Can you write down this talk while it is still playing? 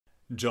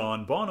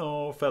John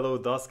Bono, fellow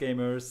DOS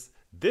gamers.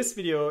 This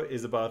video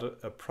is about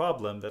a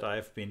problem that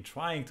I've been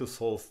trying to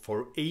solve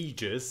for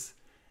ages,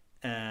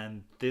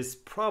 and this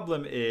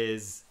problem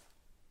is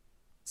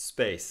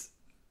space.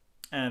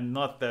 And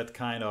not that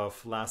kind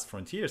of last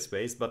frontier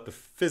space, but the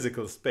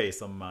physical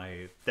space on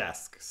my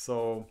desk.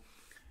 So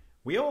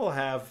we all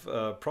have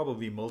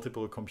probably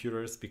multiple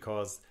computers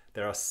because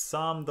there are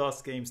some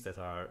DOS games that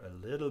are a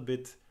little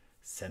bit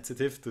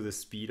sensitive to the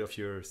speed of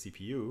your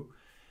CPU.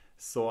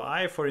 So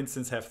I, for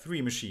instance, have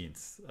three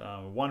machines.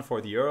 One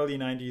for the early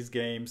 90s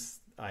games.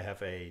 I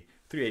have a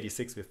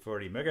 386 with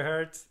 40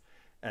 megahertz,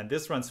 and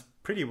this runs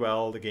pretty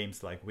well the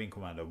games like Wing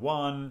Commander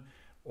 1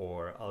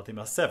 or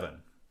Ultima VII.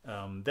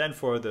 Then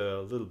for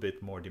the little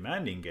bit more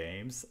demanding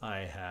games, I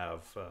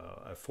have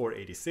a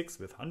 486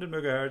 with 100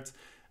 megahertz,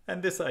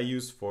 and this I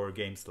use for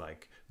games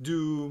like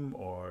Doom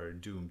or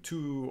Doom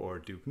 2 or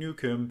Duke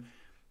Nukem.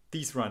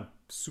 These run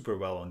super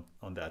well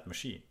on that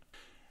machine.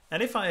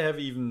 And if I have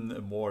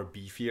even more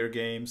beefier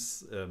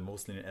games,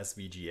 mostly in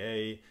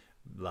SVGA,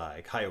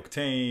 like High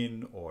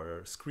Octane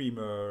or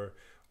Screamer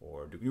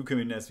or Duke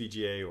Nukem in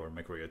SVGA or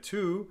MacWarrior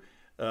 2,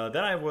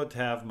 then I would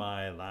have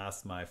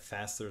my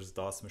fastest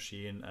DOS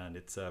machine, and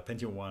it's a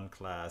Pentium 1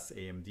 class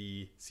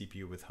AMD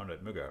CPU with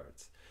 100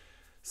 megahertz.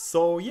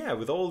 So yeah,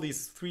 with all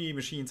these three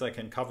machines, I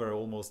can cover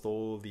almost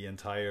all the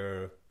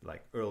entire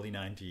like early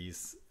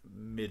 90s,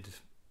 mid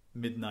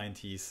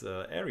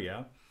 90s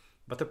area.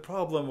 But the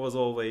problem was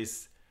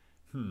always,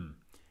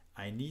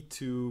 I need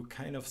to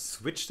kind of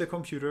switch the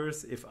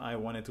computers if I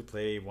wanted to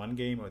play one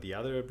game or the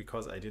other,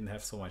 because I didn't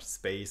have so much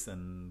space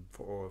and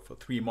for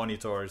three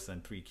monitors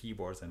and three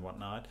keyboards and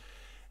whatnot.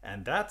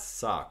 And that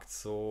sucked.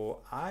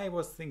 So I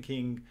was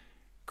thinking,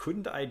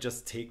 couldn't I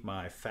just take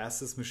my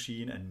fastest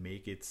machine and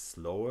make it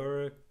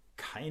slower?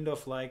 Kind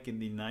of like in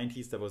the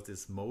 90s, there was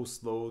this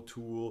MoSlow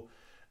tool,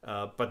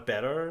 but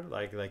better,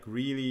 like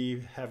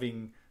really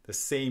having the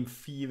same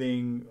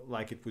feeling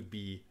like it would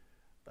be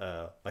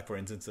like for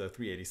instance a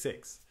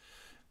 386.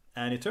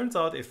 And it turns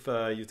out if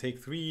you take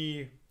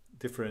three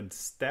different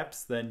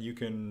steps, then you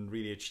can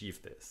really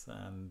achieve this.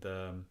 And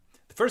the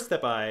first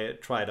step I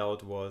tried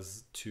out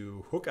was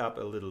to hook up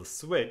a little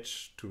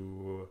switch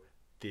to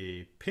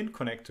the pin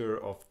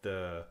connector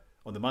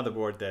on the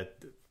motherboard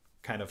that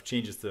kind of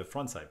changes the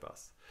frontside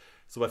bus.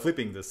 So by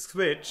flipping the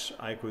switch,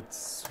 I could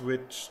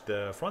switch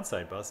the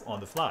frontside bus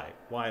on the fly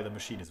while the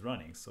machine is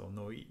running. So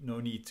no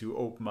need to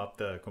open up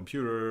the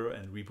computer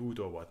and reboot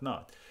or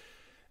whatnot.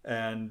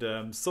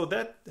 And so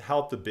that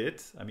helped a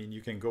bit. I mean, you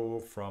can go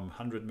from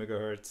 100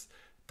 megahertz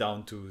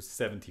down to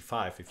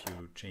 75 if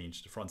you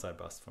change the frontside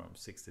bus from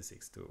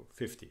 66 to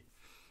 50.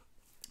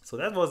 So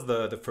that was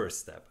the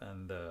first step.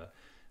 And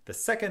the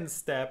second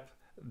step,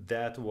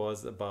 that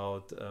was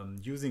about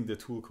using the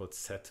tool called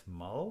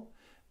setmul.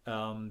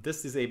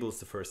 This disables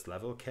the first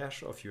level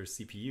cache of your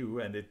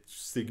CPU, and it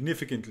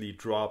significantly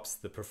drops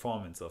the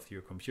performance of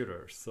your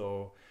computer.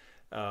 So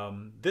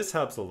this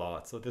helps a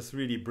lot. So this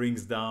really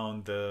brings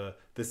down the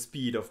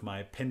speed of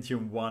my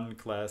Pentium 1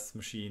 class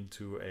machine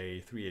to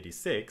a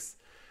 386.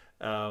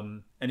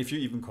 And if you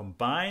even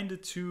combine the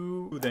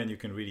two, then you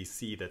can really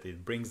see that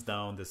it brings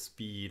down the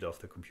speed of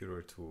the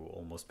computer to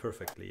almost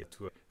perfectly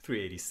to a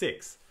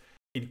 386.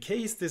 In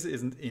case this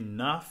isn't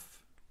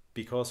enough,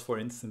 because for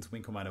instance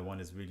Wing Commander 1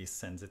 is really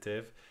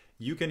sensitive,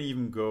 you can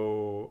even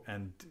go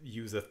and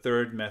use a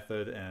third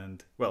method,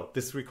 and well,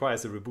 this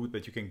requires a reboot,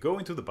 but you can go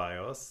into the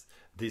BIOS,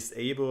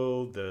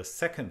 disable the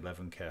second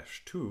level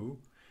cache too,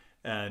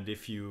 and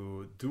if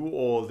you do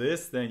all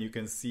this, then you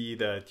can see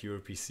that your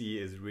PC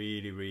is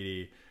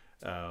really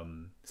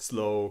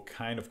slow,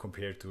 kind of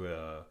compared to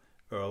a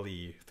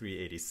early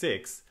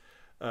 386.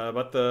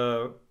 But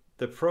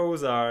the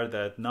pros are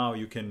that now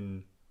you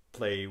can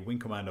play Wing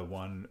Commander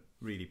 1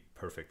 really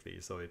perfectly.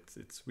 So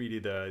it's really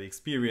the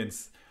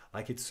experience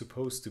like it's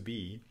supposed to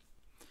be.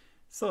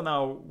 So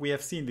now we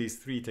have seen these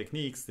three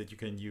techniques that you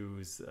can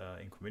use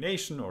in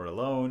combination or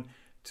alone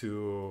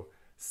to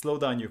slow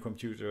down your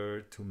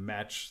computer to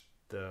match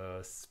the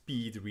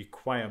speed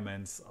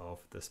requirements of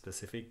the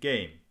specific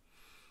game.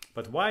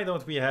 But why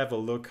don't we have a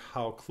look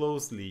how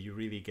closely you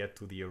really get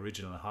to the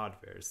original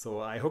hardware?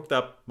 So I hooked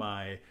up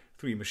my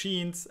three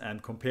machines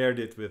and compared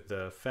it with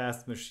the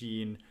fast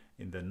machine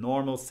in the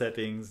normal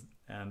settings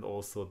and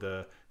also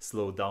the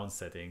slow down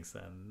settings.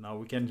 And now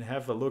we can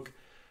have a look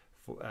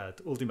at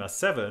Ultima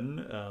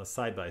VII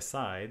side by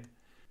side.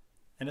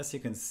 And as you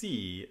can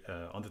see,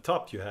 on the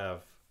top you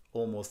have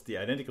almost the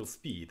identical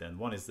speed, and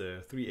one is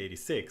the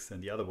 386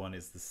 and the other one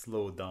is the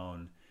slowed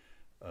down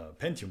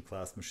Pentium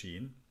class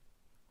machine.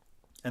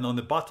 And on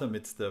the bottom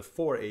it's the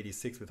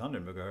 486 with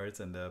 100 megahertz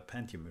and the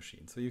Pentium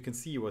machine. So you can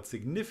see what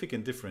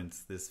significant difference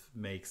this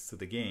makes to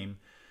the game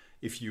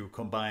if you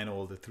combine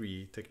all the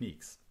three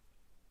techniques.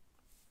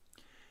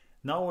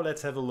 Now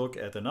let's have a look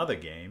at another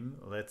game.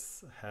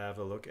 Let's have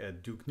a look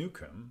at Duke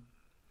Nukem.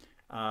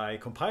 I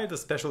compiled a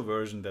special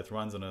version that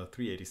runs on a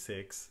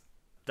 386.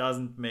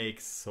 Doesn't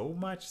make so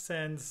much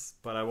sense,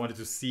 but I wanted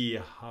to see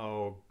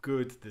how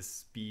good the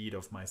speed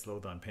of my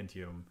slowdown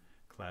Pentium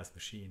class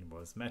machine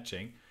was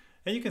matching.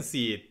 And you can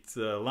see it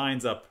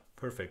lines up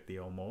perfectly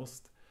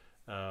almost.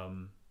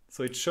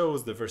 So it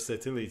shows the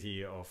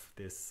versatility of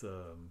these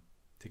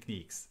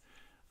techniques.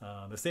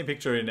 The same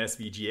picture in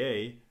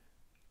SVGA,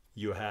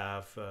 you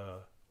have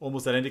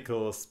almost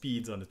identical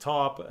speeds on the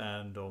top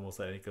and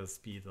almost identical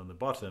speeds on the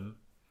bottom,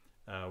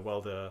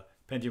 while the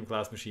Pentium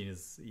class machine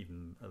is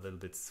even a little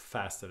bit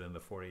faster than the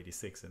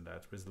 486 in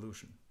that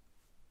resolution.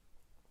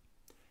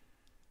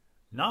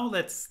 Now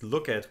let's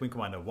look at Wing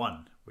Commander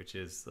 1, which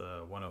is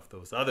one of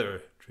those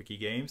other tricky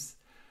games.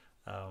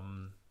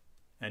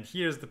 And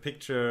here's the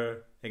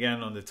picture,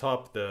 again on the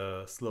top,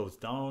 the slowed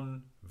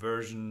down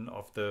version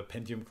of the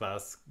Pentium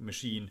class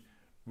machine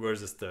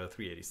versus the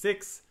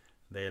 386.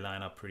 They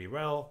line up pretty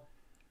well.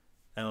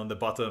 And on the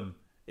bottom,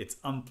 it's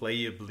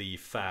unplayably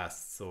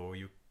fast, so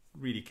you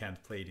really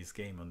can't play this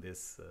game on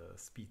this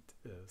speed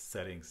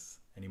settings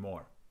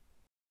anymore.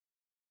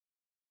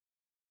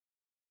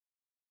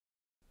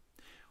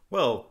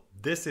 Well,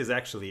 this is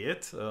actually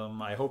it.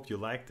 I hope you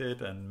liked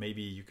it, and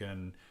maybe you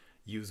can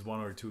use one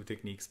or two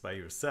techniques by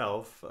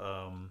yourself.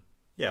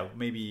 Yeah,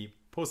 maybe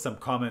post some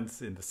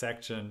comments in the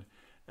section,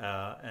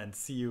 and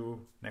see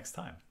you next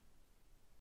time.